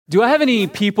Do I have any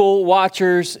people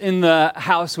watchers in the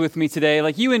house with me today?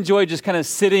 Like, you enjoy just kind of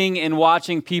sitting and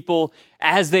watching people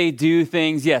as they do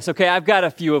things? Yes, okay, I've got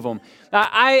a few of them.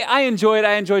 I enjoy it.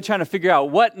 I enjoy trying to figure out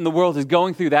what in the world is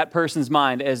going through that person's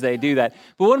mind as they do that.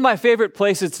 But one of my favorite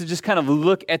places to just kind of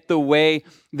look at the way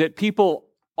that people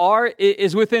are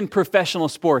is within professional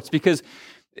sports, because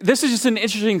this is just an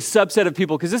interesting subset of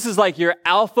people, because this is like your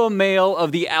alpha male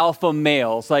of the alpha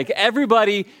males. Like,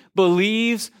 everybody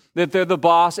believes that they're the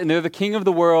boss and they're the king of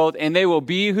the world, and they will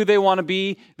be who they want to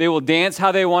be. They will dance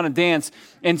how they want to dance.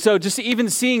 And so just even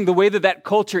seeing the way that that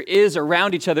culture is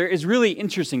around each other is really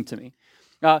interesting to me.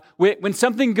 When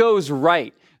something goes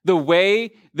right, the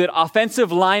way that offensive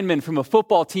linemen from a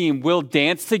football team will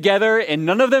dance together, and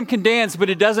none of them can dance, but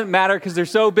it doesn't matter because they're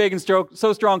so big and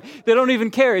so strong, they don't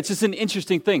even care. It's just an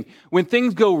interesting thing. When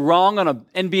things go wrong on an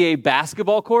NBA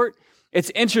basketball court, it's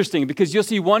interesting because you'll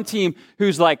see one team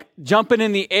who's like jumping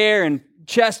in the air and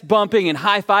chest bumping and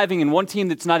high-fiving, and one team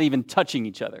that's not even touching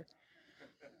each other.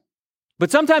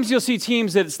 But sometimes you'll see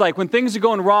teams that it's like when things are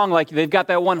going wrong, like they've got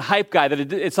that one hype guy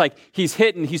that it's like he's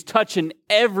hitting, he's touching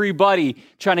everybody,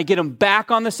 trying to get them back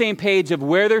on the same page of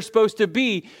where they're supposed to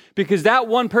be, because that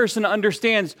one person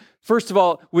understands, first of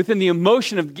all, within the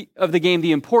emotion of the game,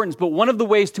 the importance. But one of the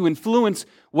ways to influence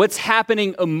what's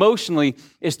happening emotionally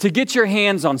is to get your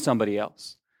hands on somebody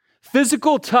else.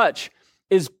 Physical touch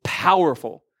is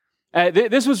powerful.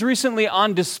 This was recently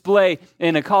on display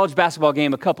in a college basketball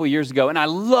game a couple of years ago, and I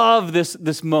love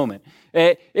this moment.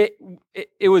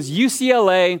 It was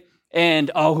UCLA and,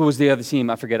 who was the other team?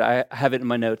 I forget. I have it in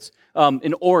my notes.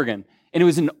 In Oregon. And it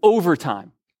was in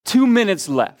overtime. 2 minutes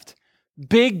left.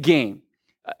 Big game.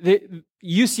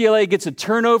 UCLA gets a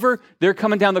turnover. They're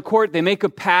coming down the court. They make a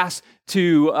pass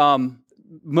to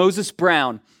Moses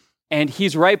Brown, and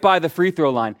he's right by the free throw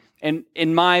line. And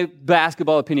in my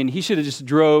basketball opinion, he should have just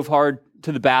drove hard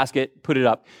to the basket, put it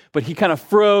up. But he kind of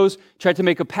froze, tried to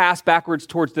make a pass backwards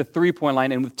towards the three-point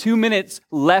line, and with 2 minutes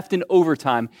left in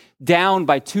overtime, down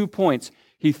by 2 points,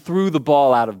 he threw the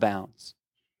ball out of bounds.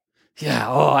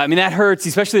 Yeah, that hurts,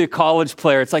 especially a college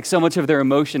player. It's like so much of their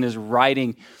emotion is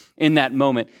riding in that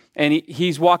moment. And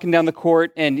he's walking down the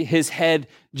court, and his head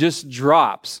just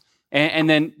drops. And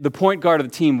then the point guard of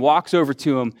the team walks over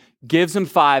to him, gives him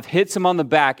 5, hits him on the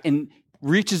back, and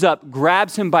reaches up,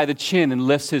 grabs him by the chin, and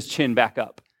lifts his chin back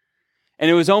up. And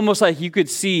it was almost like you could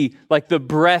see like the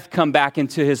breath come back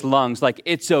into his lungs, like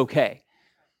it's okay.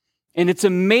 And it's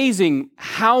amazing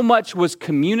how much was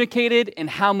communicated and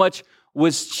how much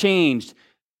was changed,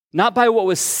 not by what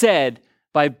was said,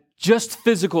 by just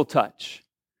physical touch,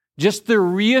 just the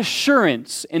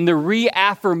reassurance and the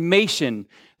reaffirmation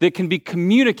that can be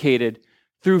communicated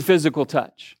through physical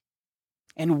touch.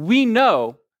 And we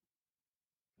know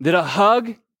that a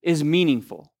hug is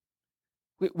meaningful.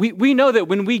 We know that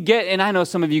when we get, and I know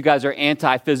some of you guys are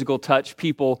anti-physical touch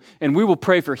people, and we will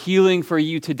pray for healing for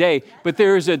you today, but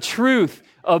there is a truth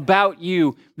about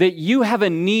you that you have a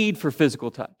need for physical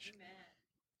touch.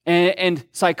 And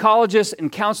psychologists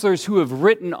and counselors who have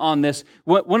written on this,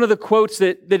 one of the quotes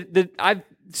that I've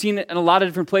seen in a lot of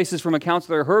different places from a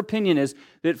counselor, her opinion is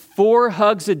that 4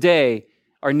 hugs a day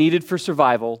are needed for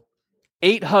survival,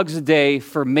 8 hugs a day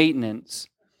for maintenance,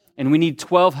 and we need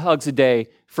 12 hugs a day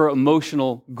for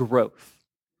emotional growth.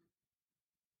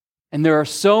 And there are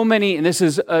so many, and this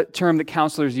is a term that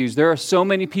counselors use, there are so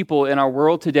many people in our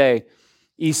world today,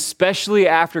 especially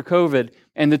after COVID,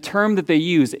 and the term that they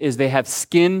use is they have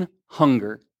skin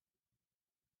hunger.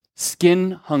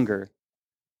 Skin hunger.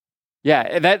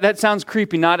 Yeah, that sounds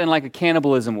creepy, not in like a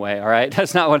cannibalism way, all right?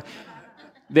 That's not what...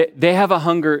 They have a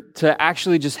hunger to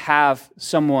actually just have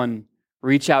someone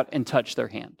reach out and touch their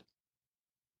hand,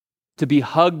 to be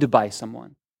hugged by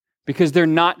someone, because they're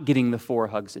not getting the 4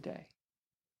 hugs a day.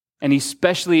 And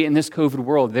especially in this COVID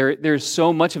world, there's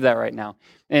so much of that right now.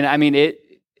 And I mean, it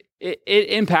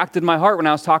impacted my heart when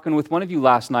I was talking with one of you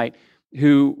last night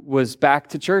who was back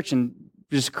to church and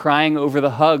just crying over the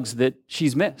hugs that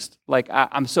she's missed. Like,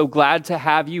 I'm so glad to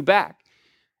have you back.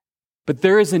 But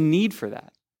there is a need for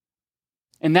that.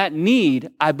 And that need,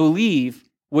 I believe,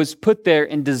 was put there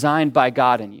and designed by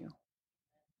God in you.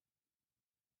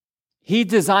 He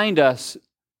designed us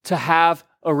to have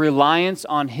a reliance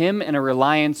on Him and a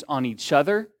reliance on each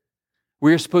other.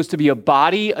 We're supposed to be a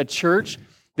body, a church,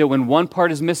 that when one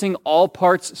part is missing, all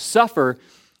parts suffer.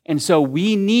 And so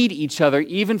we need each other,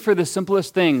 even for the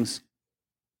simplest things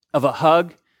of a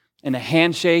hug and a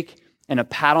handshake and a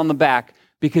pat on the back,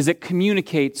 because it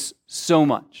communicates so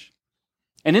much.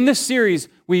 And in this series,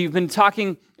 we've been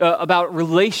talking about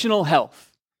relational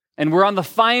health. And we're on the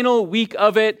final week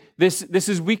of it. This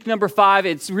is week number 5.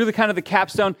 It's really kind of the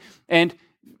capstone. And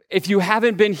if you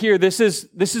haven't been here, this is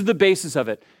the basis of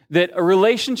it, that a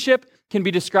relationship can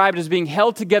be described as being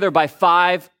held together by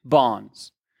 5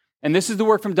 bonds. And this is the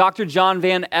work from Dr. John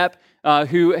Van Epp,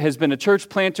 who has been a church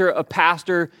planter, a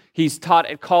pastor. He's taught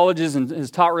at colleges and has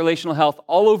taught relational health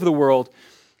all over the world.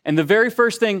 And the very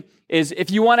first thing is, if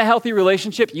you want a healthy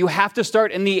relationship, you have to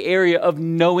start in the area of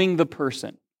knowing the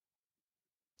person.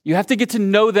 You have to get to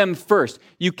know them first.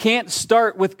 You can't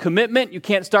start with commitment. You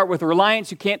can't start with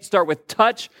reliance. You can't start with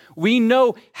touch. We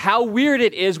know how weird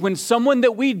it is when someone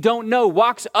that we don't know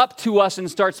walks up to us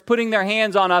and starts putting their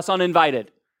hands on us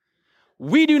uninvited.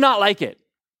 We do not like it.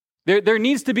 There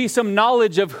needs to be some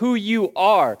knowledge of who you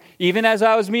are. Even as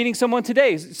I was meeting someone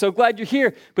today, so glad you're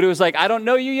here, but it was like, I don't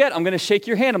know you yet. I'm going to shake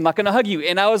your hand. I'm not going to hug you.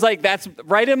 And I was like, that's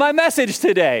right in my message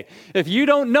today. If you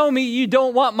don't know me, you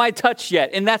don't want my touch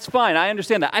yet. And that's fine. I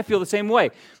understand that. I feel the same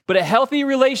way. But a healthy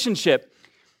relationship,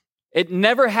 it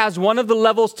never has one of the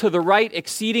levels to the right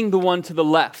exceeding the one to the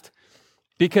left.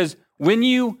 Because when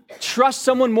you trust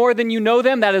someone more than you know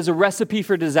them, that is a recipe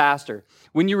for disaster.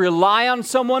 When you rely on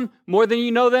someone more than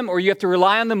you know them, or you have to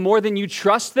rely on them more than you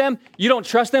trust them, you don't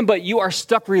trust them, but you are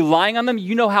stuck relying on them,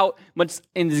 you know how much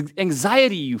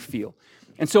anxiety you feel.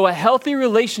 And so a healthy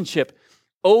relationship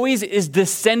always is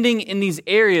descending in these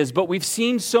areas, but we've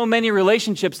seen so many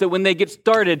relationships that when they get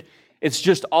started, it's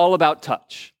just all about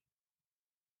touch.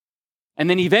 And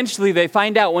then eventually they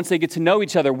find out, once they get to know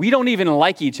each other, we don't even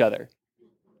like each other.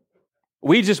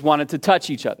 We just wanted to touch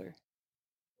each other.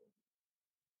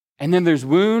 And then there's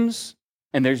wounds,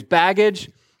 and there's baggage,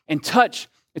 and touch,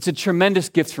 it's a tremendous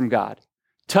gift from God.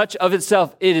 Touch of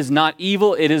itself, it is not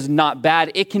evil, it is not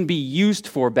bad. It can be used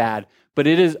for bad, but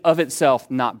it is of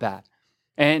itself not bad.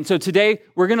 And so today,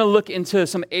 we're going to look into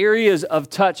some areas of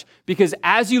touch, because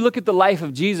as you look at the life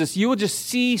of Jesus, you will just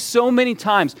see so many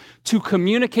times to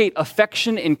communicate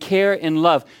affection and care and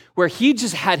love, where he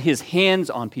just had his hands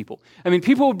on people. I mean,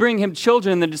 people would bring him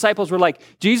children, and the disciples were like,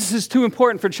 Jesus is too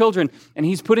important for children, and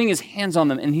he's putting his hands on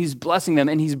them, and he's blessing them,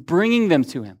 and he's bringing them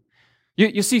to him.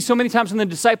 You see so many times when the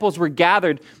disciples were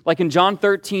gathered, like in John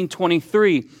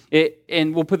 13:23,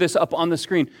 and we'll put this up on the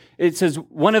screen. It says,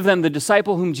 one of them, the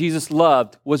disciple whom Jesus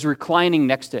loved, was reclining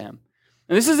next to him.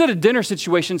 And this is at a dinner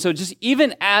situation, so just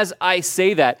even as I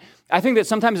say that, I think that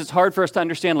sometimes it's hard for us to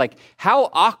understand, like, how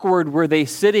awkward were they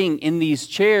sitting in these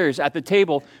chairs at the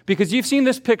table? Because you've seen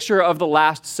this picture of the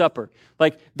Last Supper.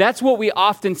 Like, that's what we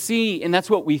often see, and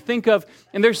that's what we think of.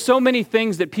 And there's so many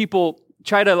things that people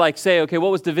try to say, okay,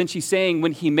 what was Da Vinci saying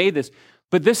when he made this?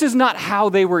 But this is not how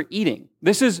they were eating.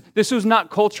 This was not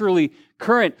culturally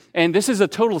current. And this is a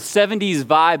total 70s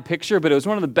vibe picture, but it was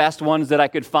one of the best ones that I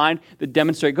could find that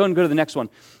demonstrate. Go to the next one.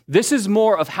 This is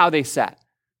more of how they sat.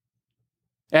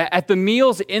 At the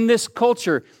meals in this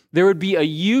culture, there would be a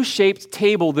U-shaped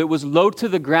table that was low to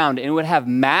the ground, and it would have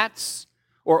mats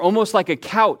or almost like a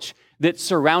couch that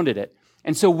surrounded it.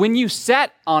 And so when you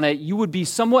sat on it, you would be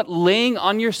somewhat laying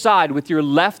on your side with your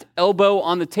left elbow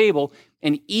on the table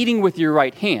and eating with your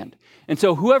right hand. And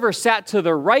so whoever sat to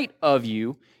the right of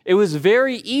you, it was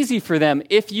very easy for them,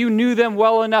 if you knew them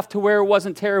well enough to where it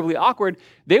wasn't terribly awkward,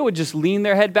 they would just lean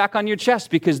their head back on your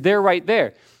chest because they're right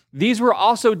there. These were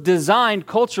also designed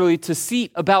culturally to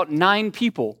seat about 9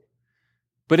 people.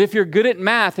 But if you're good at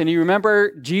math and you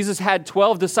remember Jesus had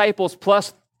 12 disciples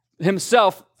plus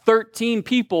himself, 13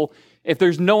 people, if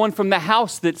there's no one from the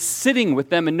house that's sitting with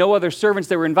them and no other servants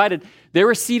that were invited, they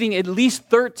were seating at least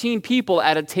 13 people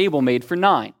at a table made for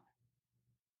 9.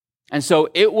 And so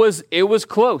it was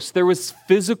close. There was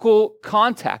physical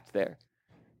contact there.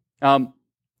 And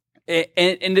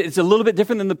it's a little bit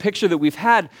different than the picture that we've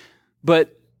had,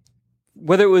 but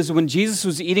whether it was when Jesus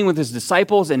was eating with his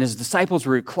disciples and his disciples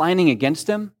were reclining against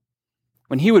him,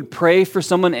 when he would pray for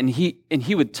someone and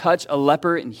he would touch a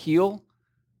leper and heal,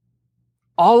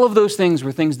 all of those things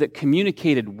were things that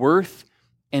communicated worth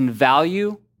and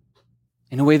value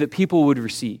in a way that people would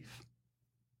receive.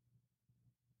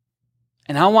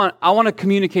 And I want to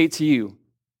communicate to you,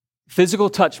 physical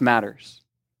touch matters.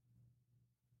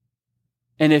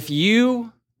 And if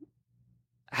you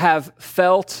have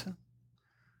felt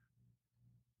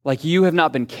like you have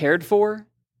not been cared for,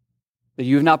 that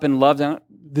you have not been loved,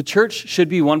 the church should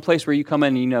be one place where you come in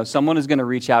and you know someone is going to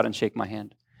reach out and shake my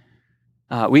hand.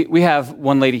 We have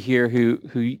one lady here who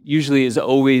usually is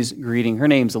always greeting. Her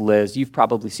name's Liz. You've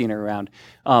probably seen her around.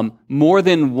 More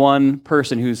than one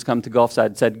person who's come to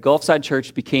Gulfside said, Gulfside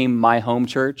Church became my home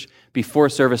church before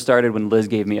service started when Liz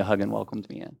gave me a hug and welcomed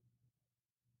me in.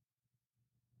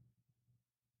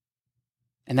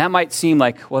 And that might seem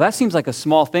like, well, that seems like a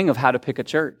small thing of how to pick a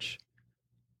church.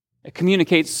 It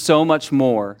communicates so much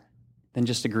more than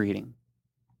just a greeting.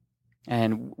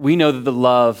 And we know that the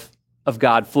love of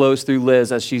God flows through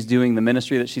Liz as she's doing the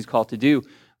ministry that she's called to do.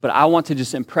 But I want to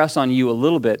just impress on you a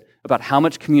little bit about how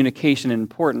much communication and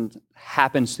importance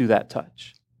happens through that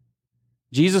touch.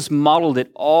 Jesus modeled it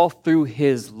all through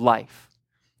his life.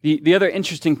 The other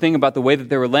interesting thing about the way that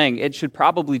they were laying, it should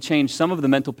probably change some of the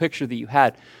mental picture that you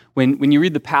had when you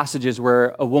read the passages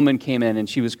where a woman came in and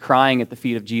she was crying at the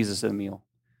feet of Jesus at a meal.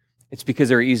 It's because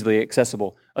they're easily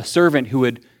accessible. A servant who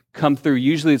would come through,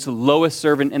 usually it's the lowest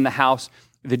servant in the house.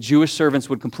 The Jewish servants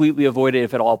would completely avoid it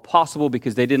if at all possible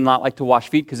because they did not like to wash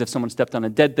feet, because if someone stepped on a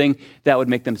dead thing, that would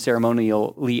make them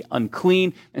ceremonially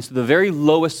unclean. And so the very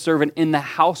lowest servant in the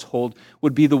household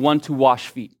would be the one to wash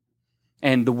feet.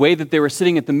 And the way that they were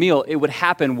sitting at the meal, it would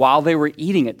happen while they were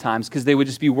eating at times because they would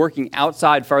just be working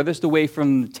outside, farthest away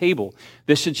from the table.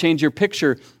 This should change your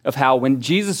picture of how when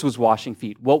Jesus was washing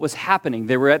feet, what was happening.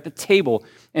 They were at the table,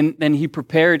 and then he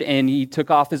prepared and he took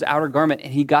off his outer garment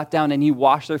and he got down and he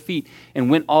washed their feet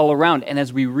and went all around. And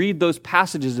as we read those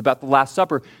passages about the Last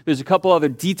Supper, there's a couple other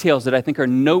details that I think are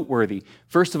noteworthy.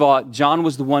 First of all, John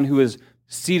was the one who was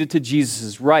seated to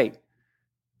Jesus' right.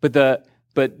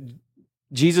 But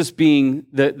Jesus being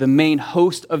the main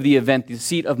host of the event, the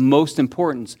seat of most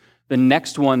importance, the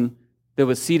next one that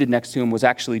was seated next to him was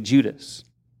actually Judas.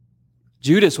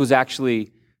 Judas was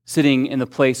actually sitting in the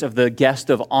place of the guest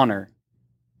of honor,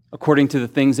 according to the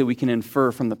things that we can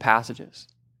infer from the passages.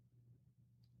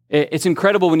 It's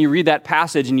incredible when you read that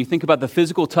passage and you think about the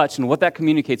physical touch and what that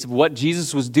communicates of what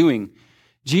Jesus was doing.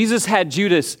 Jesus had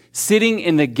Judas sitting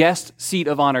in the guest seat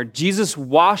of honor. Jesus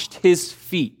washed his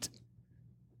feet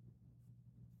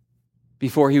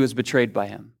before he was betrayed by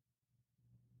him.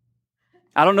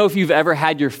 I don't know if you've ever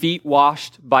had your feet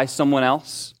washed by someone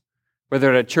else,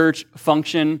 whether at a church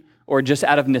function or just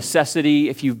out of necessity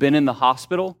if you've been in the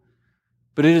hospital,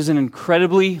 but it is an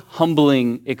incredibly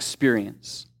humbling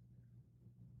experience.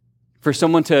 For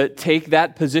someone to take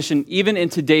that position, even in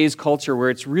today's culture where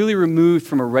it's really removed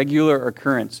from a regular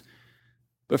occurrence,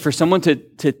 but for someone to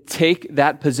take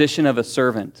that position of a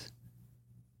servant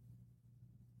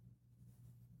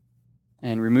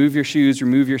and remove your shoes,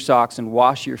 remove your socks, and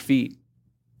wash your feet,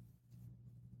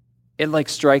 it like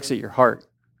strikes at your heart.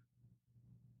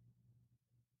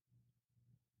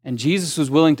 And Jesus was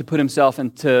willing to put himself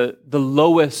into the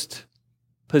lowest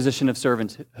position of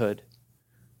servanthood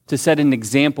to set an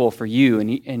example for you.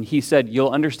 And he said, you'll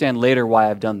understand later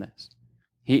why I've done this.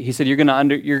 He said, you're going to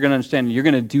understand, you're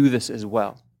going to do this as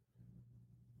well.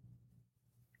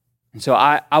 And so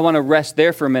I want to rest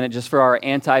there for a minute just for our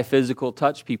anti-physical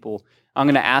touch people. I'm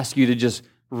going to ask you to just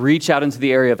reach out into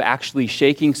the area of actually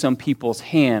shaking some people's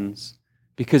hands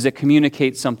because it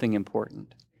communicates something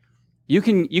important. You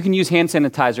can use hand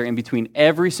sanitizer in between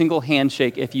every single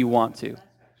handshake if you want to.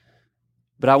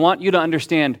 But I want you to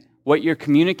understand what you're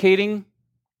communicating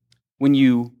when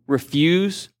you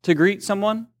refuse to greet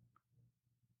someone.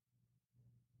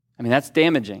 I mean, that's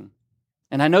damaging.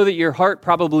 And I know that your heart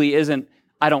probably isn't,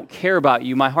 I don't care about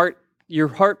you. Your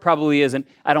heart probably isn't,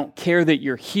 I don't care that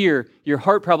you're here. Your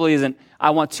heart probably isn't,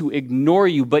 I want to ignore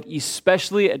you. But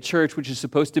especially at church, which is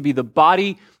supposed to be the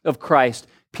body of Christ,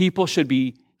 people should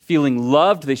be feeling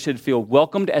loved. They should feel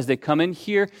welcomed as they come in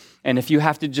here. And if you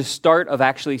have to just start of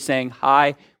actually saying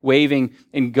hi, waving,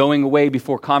 and going away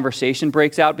before conversation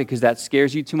breaks out because that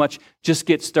scares you too much, just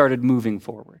get started moving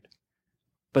forward.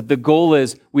 But the goal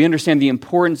is we understand the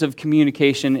importance of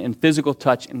communication and physical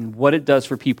touch and what it does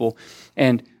for people.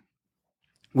 And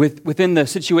within the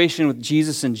situation with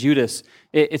Jesus and Judas,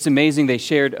 it's amazing. They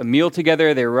shared a meal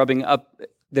together. They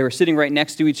were sitting right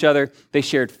next to each other. They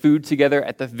shared food together.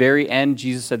 At the very end,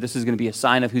 Jesus said, this is going to be a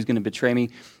sign of who's going to betray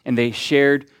me. And they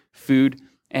shared food.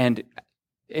 And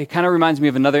it kind of reminds me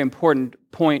of another important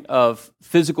point of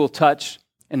physical touch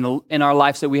in our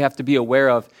lives that we have to be aware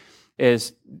of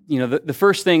is, the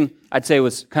first thing I'd say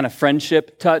was kind of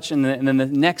friendship touch. And then the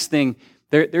next thing,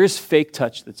 there is fake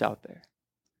touch that's out there.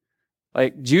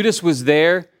 Like Judas was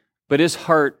there, but his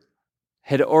heart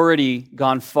had already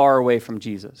gone far away from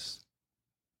Jesus.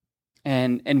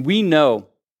 And we know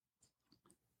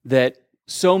that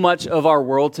so much of our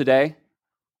world today,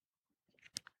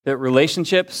 that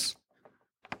relationships,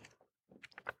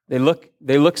 they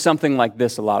look something like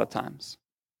this a lot of times,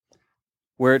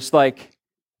 where it's like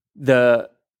the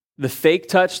fake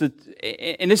touch.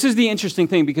 And this is the interesting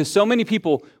thing, because so many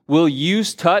people will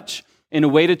use touch in a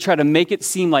way to try to make it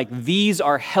seem like these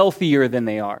are healthier than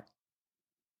they are.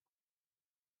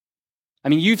 I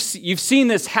mean, you've seen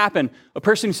this happen. A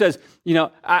person who says,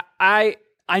 I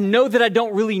know that I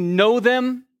don't really know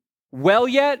them well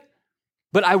yet,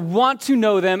 but I want to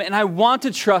know them and I want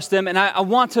to trust them and I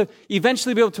want to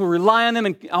eventually be able to rely on them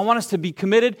and I want us to be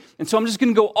committed. And so I'm just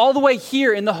going to go all the way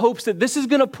here in the hopes that this is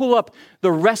going to pull up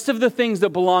the rest of the things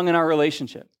that belong in our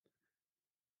relationship.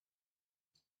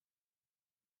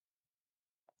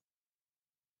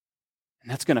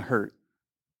 And that's going to hurt.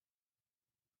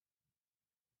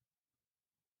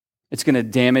 It's going to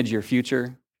damage your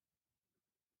future.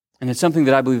 And it's something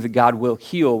that I believe that God will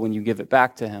heal when you give it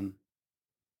back to him.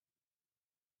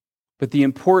 But the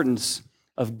importance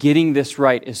of getting this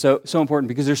right is so important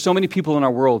because there's so many people in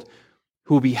our world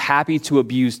who will be happy to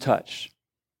abuse touch.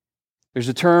 There's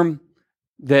a term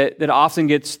that often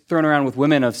gets thrown around with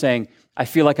women of saying, I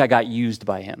feel like I got used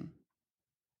by him.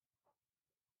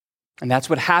 And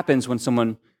that's what happens when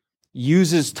someone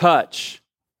uses touch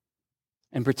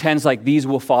and pretends like these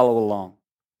will follow along.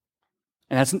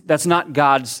 And that's not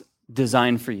God's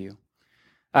design for you.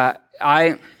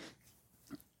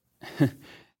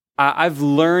 I've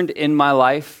learned in my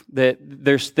life that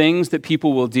there's things that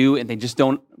people will do and they just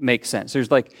don't make sense.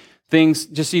 There's like things,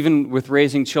 just even with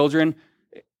raising children,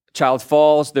 child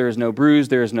falls, there is no bruise,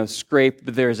 there is no scrape,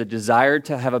 but there is a desire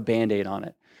to have a Band-Aid on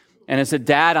it. And as a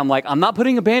dad, I'm like, I'm not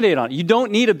putting a Band-Aid on it. You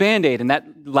don't need a Band-Aid. And that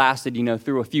lasted,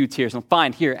 through a few tears. I'm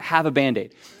fine, here, have a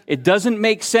Band-Aid. It doesn't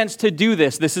make sense to do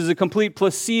this. This is a complete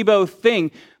placebo thing,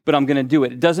 but I'm going to do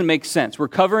it. It doesn't make sense. We're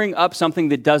covering up something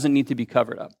that doesn't need to be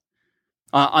covered up.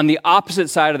 On the opposite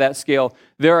side of that scale,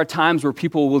 there are times where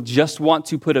people will just want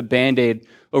to put a Band-Aid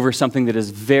over something that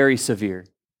is very severe,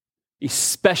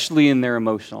 especially in their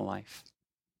emotional life,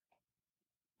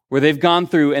 where they've gone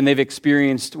through and they've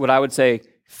experienced what I would say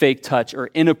fake touch or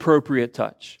inappropriate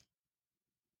touch,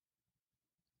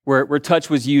 where touch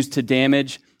was used to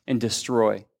damage and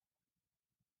destroy.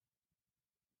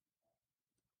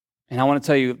 And I want to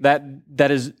tell you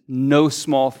that is no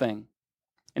small thing.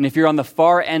 And if you're on the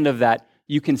far end of that,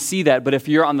 you can see that. But if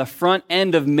you're on the front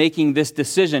end of making this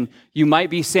decision, you might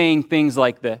be saying things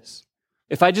like this.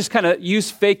 If I just kind of use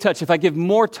fake touch, if I give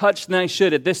more touch than I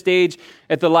should at this stage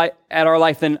at our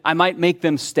life, then I might make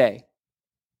them stay.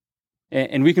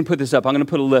 And we can put this up. I'm going to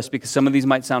put a list because some of these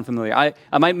might sound familiar.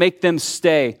 I might make them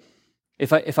stay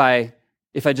if I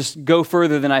just go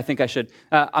further than I think I should.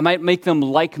 I might make them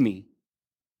like me.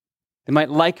 They might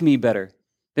like me better.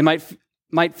 They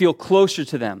might feel closer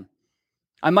to them.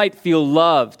 I might feel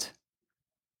loved.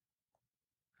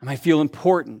 I might feel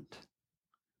important.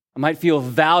 I might feel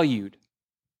valued.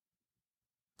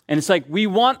 And it's like we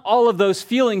want all of those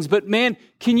feelings, but man,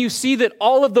 can you see that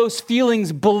all of those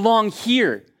feelings belong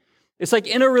here? It's like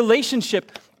in a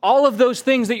relationship, all of those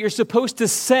things that you're supposed to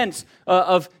sense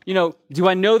do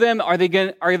I know them? Are they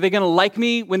gonna like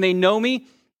me when they know me?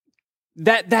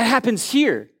 That happens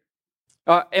here.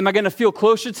 Am I going to feel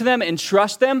closer to them and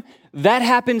trust them? That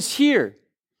happens here.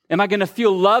 Am I going to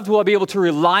feel loved? Will I be able to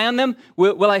rely on them?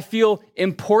 Will I feel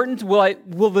important?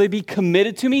 Will they be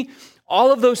committed to me?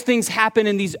 All of those things happen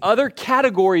in these other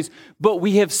categories, but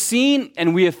we have seen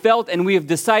and we have felt and we have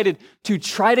decided to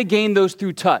try to gain those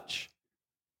through touch.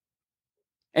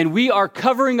 And we are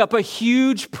covering up a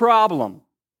huge problem.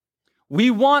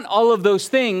 We want all of those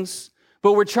things,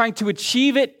 but we're trying to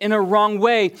achieve it in a wrong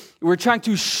way. We're trying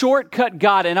to shortcut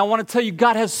God. And I want to tell you,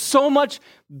 God has so much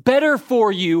better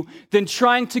for you than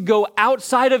trying to go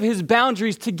outside of his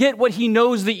boundaries to get what he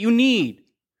knows that you need.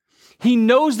 He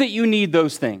knows that you need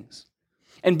those things.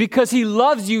 And because he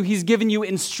loves you, he's given you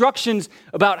instructions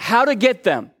about how to get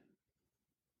them.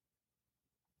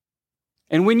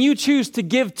 And when you choose to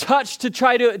give touch to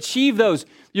try to achieve those,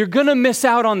 you're going to miss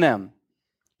out on them.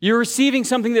 You're receiving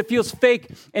something that feels fake,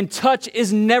 and touch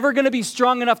is never going to be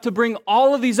strong enough to bring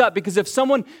all of these up, because if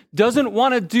someone doesn't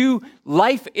want to do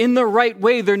life in the right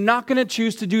way, they're not going to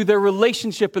choose to do their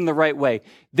relationship in the right way.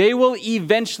 They will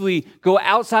eventually go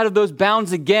outside of those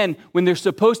bounds again when they're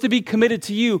supposed to be committed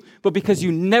to you, but because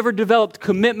you never developed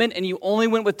commitment and you only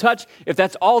went with touch, if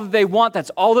that's all that they want, that's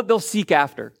all that they'll seek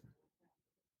after.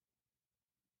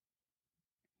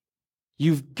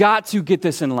 You've got to get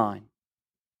this in line.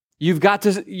 You've got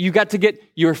to get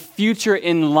your future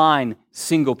in line,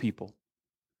 single people.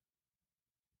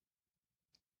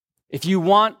 If you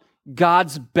want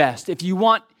God's best, if you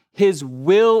want his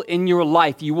will in your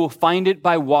life, you will find it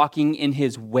by walking in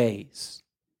his ways.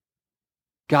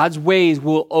 God's ways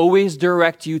will always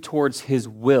direct you towards his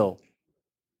will.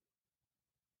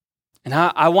 And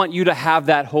I want you to have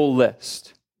that whole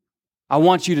list. I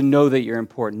want you to know that you're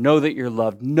important, know that you're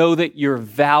loved, know that you're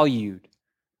valued.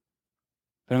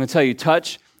 But I'm going to tell you,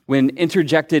 touch, when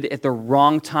interjected at the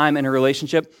wrong time in a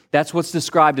relationship, that's what's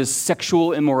described as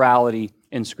sexual immorality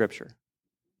in Scripture.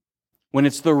 When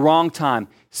it's the wrong time,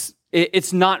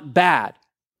 it's not bad.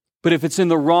 But if it's in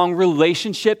the wrong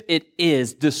relationship, it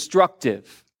is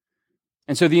destructive.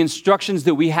 And so the instructions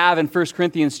that we have in 1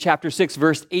 Corinthians chapter 6,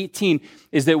 verse 18,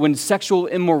 is that when sexual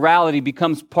immorality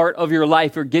becomes part of your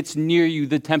life or gets near you,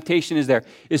 the temptation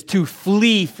is to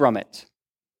flee from it,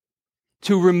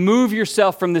 to remove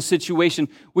yourself from the situation,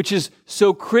 which is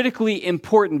so critically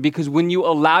important because when you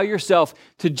allow yourself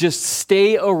to just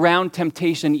stay around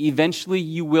temptation, eventually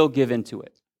you will give into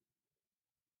it.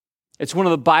 It's one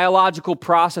of the biological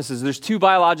processes. There's two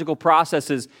biological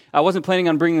processes. I wasn't planning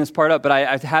on bringing this part up, but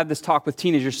I've had this talk with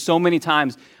teenagers so many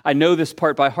times. I know this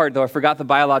part by heart, though I forgot the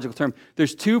biological term.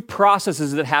 There's two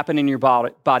processes that happen in your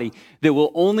body that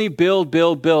will only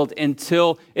build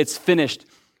until it's finished.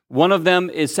 One of them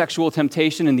is sexual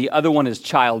temptation, and the other one is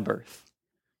childbirth.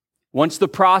 Once the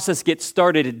process gets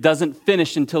started, it doesn't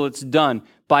finish until it's done.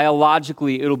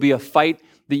 Biologically, it'll be a fight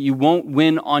that you won't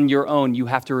win on your own. You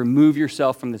have to remove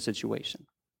yourself from the situation.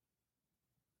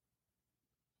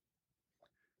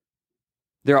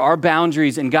 There are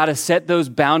boundaries, and God has set those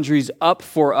boundaries up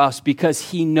for us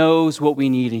because He knows what we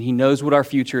need and He knows what our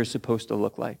future is supposed to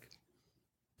look like.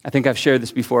 I think I've shared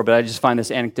this before, but I just find this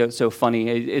anecdote so funny.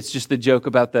 It's just the joke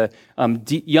about the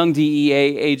young DEA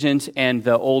agent and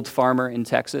the old farmer in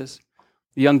Texas.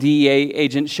 The young DEA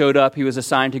agent showed up. He was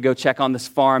assigned to go check on this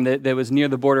farm that was near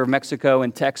the border of Mexico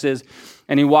and Texas.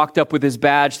 And he walked up with his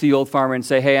badge to the old farmer and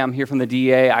say, "Hey, I'm here from the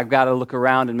DEA. I've got to look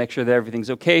around and make sure that everything's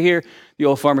okay here." The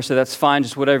old farmer said, "That's fine.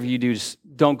 Just whatever you do, just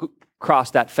don't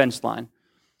cross that fence line."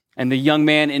 And the young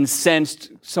man,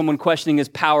 incensed, someone questioning his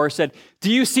power, said,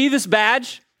 "Do you see this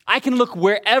badge? I can look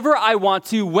wherever I want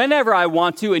to, whenever I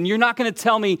want to, and you're not going to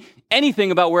tell me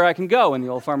anything about where I can go." And the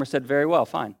old farmer said, "Very well,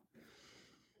 fine."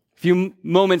 A few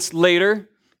moments later,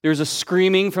 there's a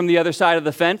screaming from the other side of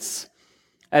the fence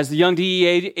as the young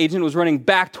DEA agent was running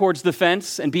back towards the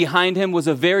fence, and behind him was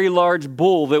a very large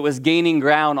bull that was gaining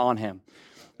ground on him.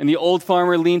 And the old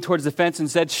farmer leaned towards the fence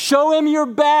and said, "Show him your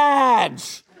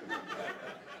badge."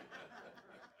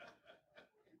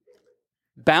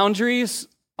 Boundaries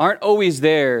aren't always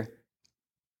there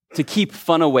to keep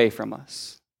fun away from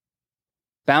us.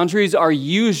 Boundaries are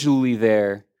usually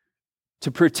there to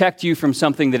protect you from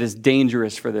something that is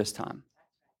dangerous for this time.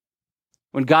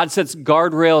 When God sets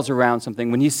guardrails around something,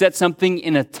 when He sets something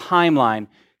in a timeline,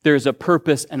 there's a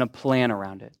purpose and a plan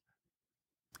around it.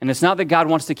 And it's not that God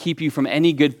wants to keep you from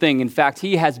any good thing. In fact,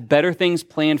 He has better things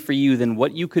planned for you than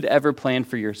what you could ever plan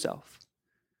for yourself.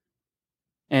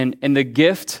 And the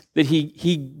gift that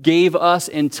he gave us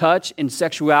in touch, in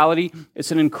sexuality,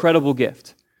 it's an incredible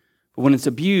gift. But when it's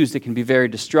abused, it can be very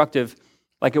destructive,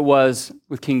 like it was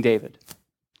with King David.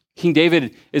 King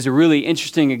David is a really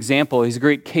interesting example. He's a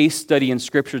great case study in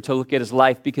Scripture to look at his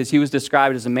life because he was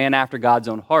described as a man after God's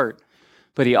own heart,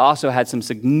 but he also had some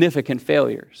significant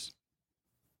failures.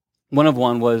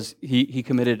 One was he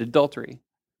committed adultery.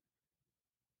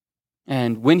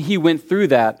 And when he went through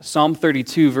that, Psalm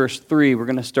 32, verse 3, we're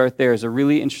going to start there, is a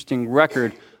really interesting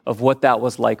record of what that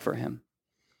was like for him.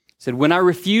 It said, "When I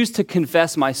refused to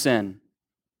confess my sin,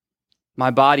 my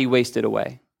body wasted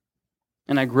away,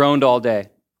 and I groaned all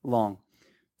day long.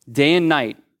 Day and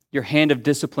night, your hand of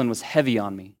discipline was heavy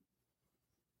on me.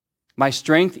 My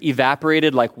strength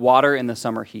evaporated like water in the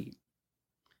summer heat.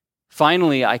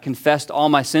 Finally, I confessed all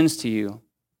my sins to you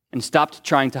and stopped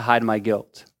trying to hide my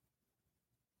guilt.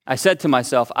 I said to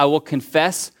myself, I will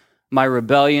confess my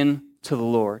rebellion to the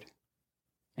Lord.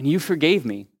 And you forgave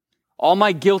me. All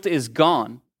my guilt is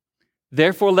gone.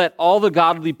 Therefore, let all the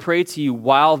godly pray to you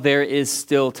while there is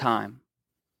still time,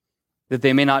 that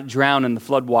they may not drown in the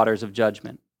floodwaters of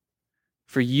judgment.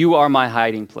 For you are my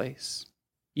hiding place.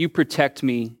 You protect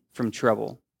me from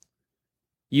trouble.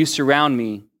 You surround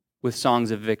me with songs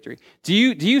of victory." Do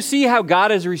you see how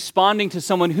God is responding to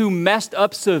someone who messed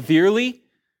up severely?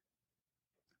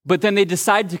 But then they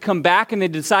decide to come back and they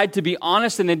decide to be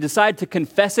honest and they decide to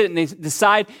confess it and they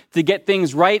decide to get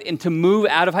things right and to move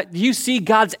out of it. Do you see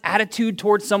God's attitude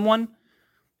towards someone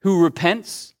who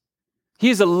repents? He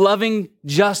is a loving,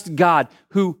 just God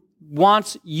who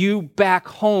wants you back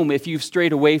home if you've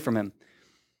strayed away from Him.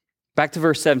 Back to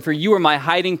verse 7. "For you are my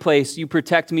hiding place. You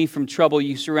protect me from trouble.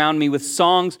 You surround me with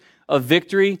songs of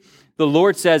victory." The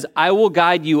Lord says, "I will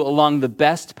guide you along the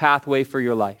best pathway for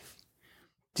your life."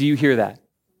 Do you hear that?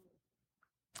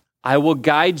 I will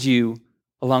guide you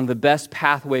along the best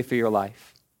pathway for your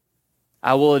life.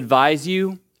 I will advise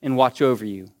you and watch over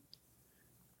you.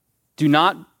 Do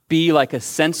not be like a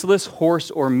senseless horse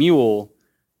or mule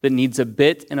that needs a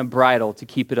bit and a bridle to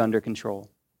keep it under control.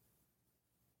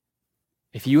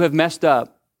 If you have messed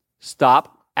up,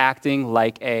 stop acting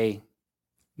like a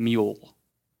mule.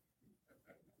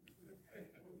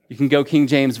 You can go King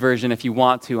James Version if you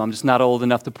want to. I'm just not old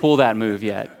enough to pull that move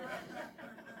yet.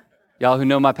 Y'all who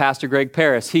know my pastor, Greg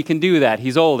Paris, he can do that.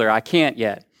 He's older. I can't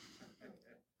yet.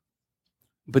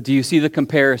 But do you see the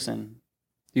comparison?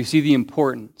 Do you see the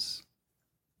importance?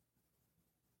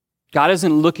 God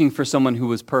isn't looking for someone who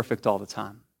was perfect all the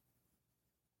time.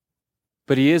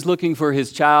 But he is looking for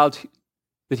his child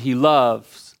that he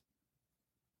loves,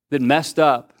 that messed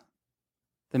up,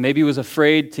 that maybe was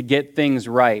afraid to get things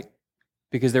right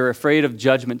because they're afraid of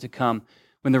judgment to come.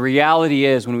 When the reality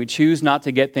is, when we choose not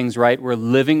to get things right, we're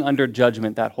living under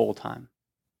judgment that whole time.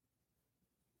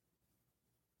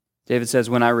 David says,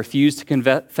 when I refused to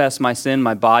confess my sin,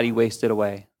 my body wasted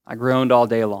away. I groaned all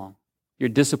day long. Your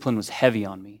discipline was heavy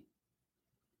on me.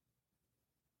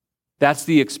 That's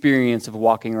the experience of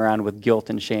walking around with guilt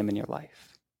and shame in your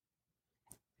life.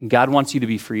 And God wants you to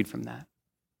be freed from that.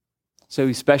 So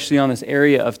especially on this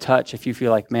area of touch, if you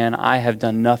feel like, man, I have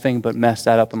done nothing but mess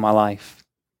that up in my life.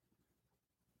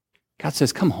 God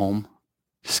says, come home.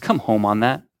 Just come home on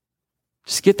that.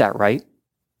 Just get that right.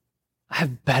 I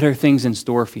have better things in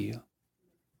store for you.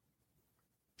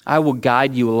 I will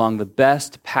guide you along the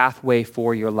best pathway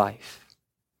for your life.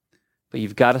 But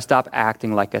you've got to stop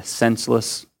acting like a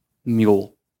senseless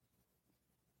mule.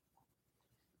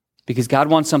 Because God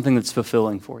wants something that's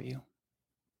fulfilling for you.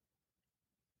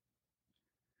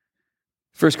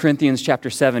 1 Corinthians chapter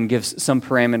 7 gives some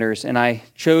parameters, and I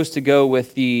chose to go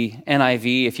with the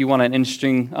NIV. If you want an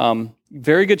interesting,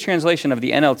 very good translation of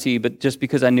the NLT, but just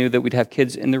because I knew that we'd have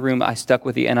kids in the room, I stuck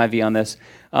with the NIV on this.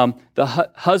 The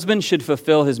husband should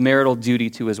fulfill his marital duty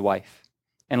to his wife,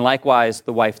 and likewise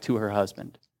the wife to her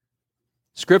husband.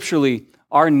 Scripturally,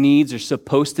 our needs are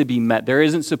supposed to be met. There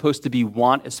isn't supposed to be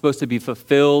want. It's supposed to be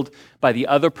fulfilled by the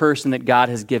other person that God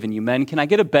has given you. Men, can I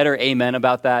get a better amen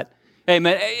about that?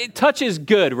 Amen. Touch is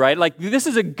good, right? Like, this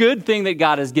is a good thing that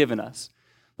God has given us.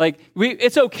 Like,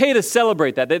 it's okay to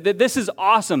celebrate that. This is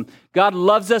awesome. God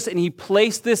loves us, and he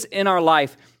placed this in our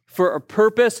life for a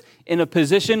purpose, in a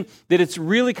position that it's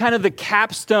really kind of the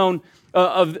capstone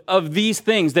of these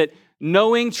things, that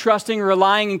knowing, trusting,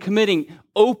 relying, and committing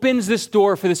opens this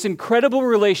door for this incredible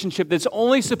relationship that's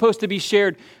only supposed to be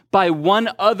shared by one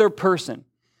other person.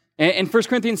 In 1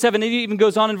 Corinthians 7, it even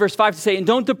goes on in verse 5 to say, and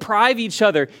don't deprive each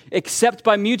other except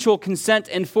by mutual consent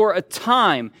and for a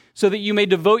time so that you may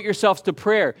devote yourselves to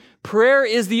prayer. Prayer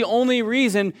is the only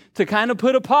reason to kind of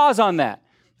put a pause on that.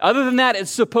 Other than that,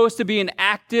 it's supposed to be an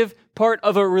active part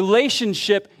of a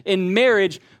relationship in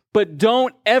marriage, but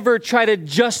don't ever try to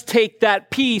just take that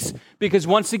piece because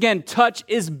once again, touch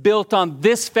is built on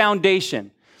this foundation.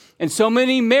 And so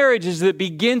many marriages that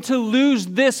begin to lose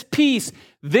this piece,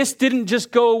 this didn't just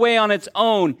go away on its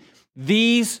own.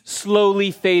 These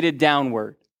slowly faded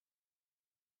downward.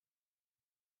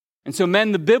 And so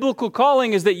men, the biblical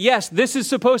calling is that yes, this is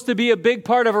supposed to be a big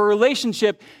part of a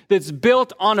relationship that's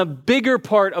built on a bigger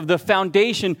part of the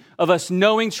foundation of us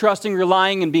knowing, trusting,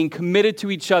 relying, and being committed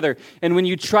to each other. And when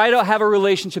you try to have a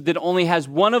relationship that only has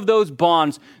one of those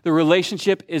bonds, the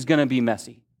relationship is going to be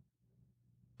messy.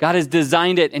 God has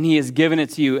designed it and he has given it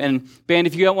to you. And band,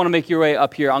 if you don't want to make your way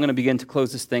up here, I'm going to begin to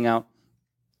close this thing out.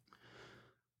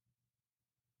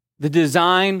 The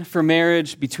design for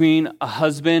marriage between a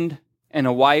husband and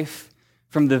a wife,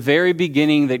 from the very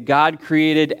beginning that God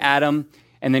created Adam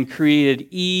and then created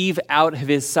Eve out of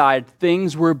his side,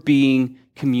 things were being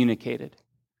communicated.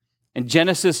 In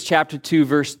Genesis chapter 2,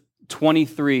 verse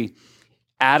 23,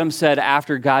 Adam said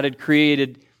after God had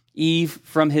created Eve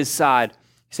from his side,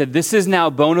 he said, this is now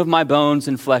bone of my bones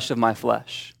and flesh of my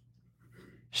flesh.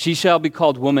 She shall be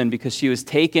called woman because she was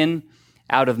taken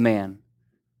out of man.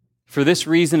 For this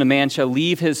reason, a man shall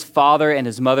leave his father and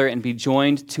his mother and be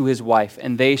joined to his wife,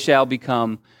 and they shall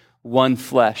become one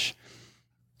flesh.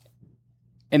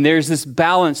 And there's this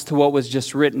balance to what was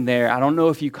just written there. I don't know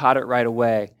if you caught it right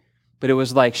away, but it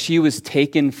was like she was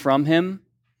taken from him,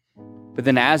 but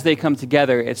then as they come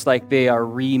together, it's like they are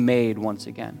remade once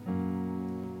again.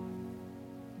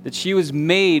 That she was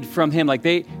made from him, like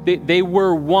they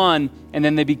were one, and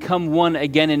then they become one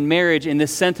again in marriage. And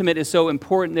this sentiment is so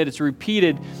important that it's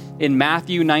repeated in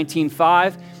Matthew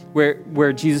 19:5,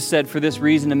 where Jesus said, for this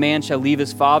reason a man shall leave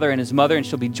his father and his mother and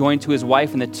shall be joined to his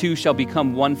wife, and the two shall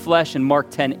become one flesh. In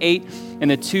Mark 10:8, and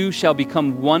the two shall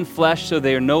become one flesh, so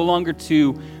they are no longer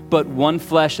two, but one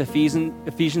flesh.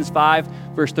 Ephesians 5,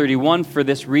 verse 31, for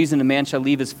this reason a man shall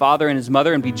leave his father and his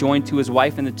mother and be joined to his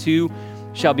wife, and the two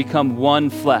shall become one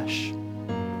flesh.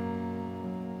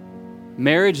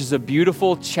 Marriage is a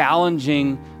beautiful,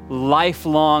 challenging,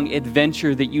 lifelong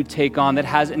adventure that you take on that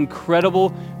has incredible,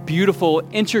 beautiful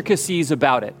intricacies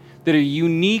about it that are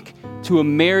unique to a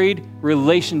married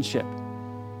relationship.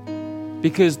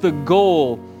 Because the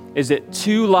goal is that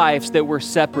two lives that were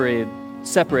separate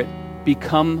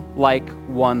become like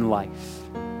one life.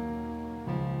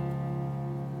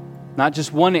 Not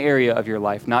just one area of your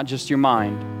life, not just your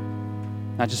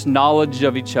mind, not just knowledge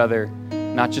of each other,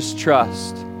 not just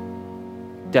trust,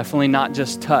 definitely not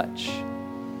just touch.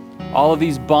 All of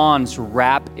these bonds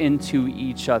wrap into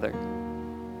each other.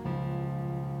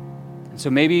 And so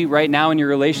maybe right now in your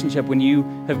relationship, when you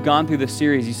have gone through this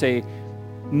series, you say,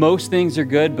 most things are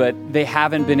good, but they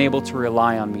haven't been able to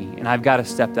rely on me, and I've got to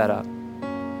step that up.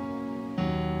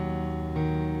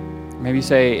 Maybe you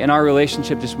say, in our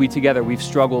relationship, just we together, we've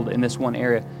struggled in this one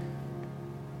area.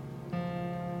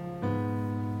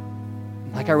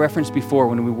 Like I referenced before,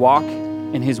 when we walk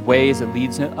in his ways, it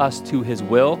leads us to his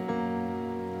will.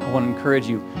 I want to encourage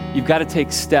you, you've got to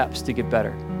take steps to get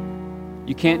better.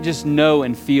 You can't just know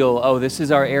and feel, oh, this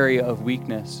is our area of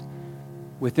weakness.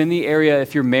 Within the area,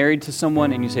 if you're married to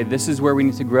someone and you say, this is where we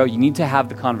need to grow, you need to have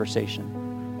the conversation.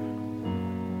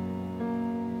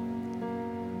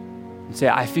 And say,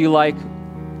 I feel like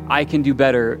I can do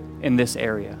better in this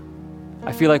area.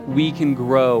 I feel like we can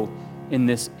grow in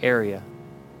this area.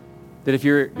 That if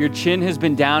your chin has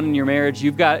been down in your marriage,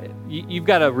 you've got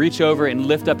to reach over and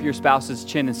lift up your spouse's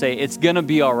chin and say, it's going to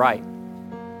be all right.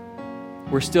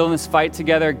 We're still in this fight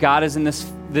together. God is in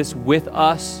this with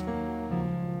us.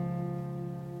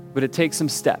 But it takes some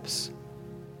steps.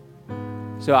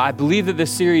 So I believe that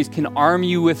this series can arm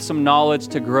you with some knowledge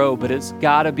to grow, but it's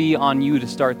got to be on you to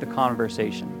start the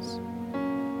conversations.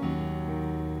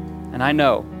 And I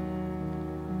know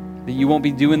that you won't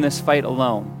be doing this fight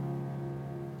alone.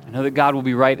 I know that God will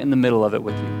be right in the middle of it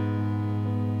with you.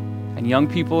 And young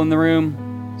people in the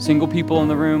room, single people in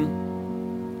the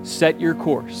room, set your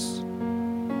course.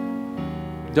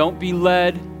 Don't be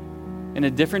led in a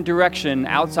different direction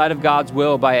outside of God's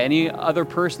will by any other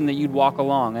person that you'd walk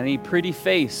along, any pretty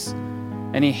face,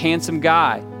 any handsome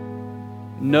guy.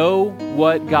 Know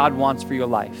what God wants for your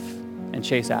life and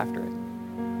chase after it.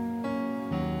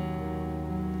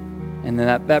 And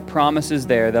then that promise is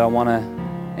there that I want to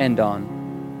end on.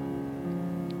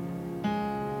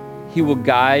 He will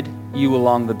guide you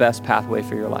along the best pathway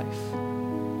for your life.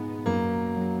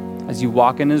 As you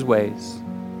walk in his ways,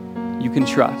 you can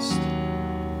trust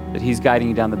that he's guiding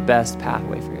you down the best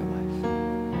pathway for your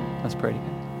life. Let's pray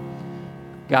together.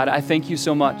 God, I thank you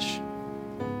so much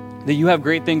that you have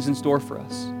great things in store for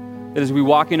us. That as we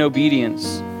walk in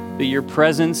obedience, that your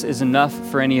presence is enough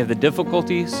for any of the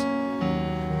difficulties.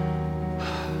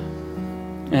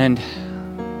 And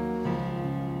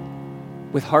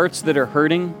with hearts that are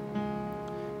hurting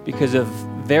because of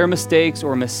their mistakes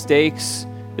or mistakes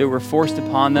that were forced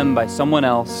upon them by someone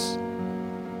else,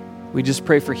 we just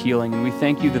pray for healing, and we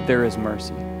thank you that there is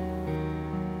mercy.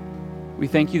 We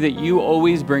thank you that you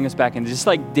always bring us back in. Just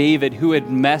like David, who had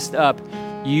messed up,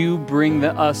 you bring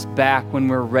us back when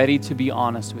we're ready to be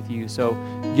honest with you. So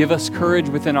give us courage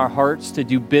within our hearts to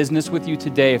do business with you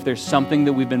today if there's something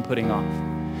that we've been putting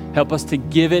off. Help us to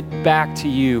give it back to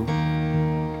you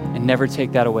and never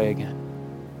take that away again.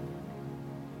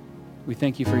 We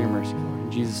thank you for your mercy, Lord.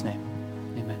 In Jesus' name.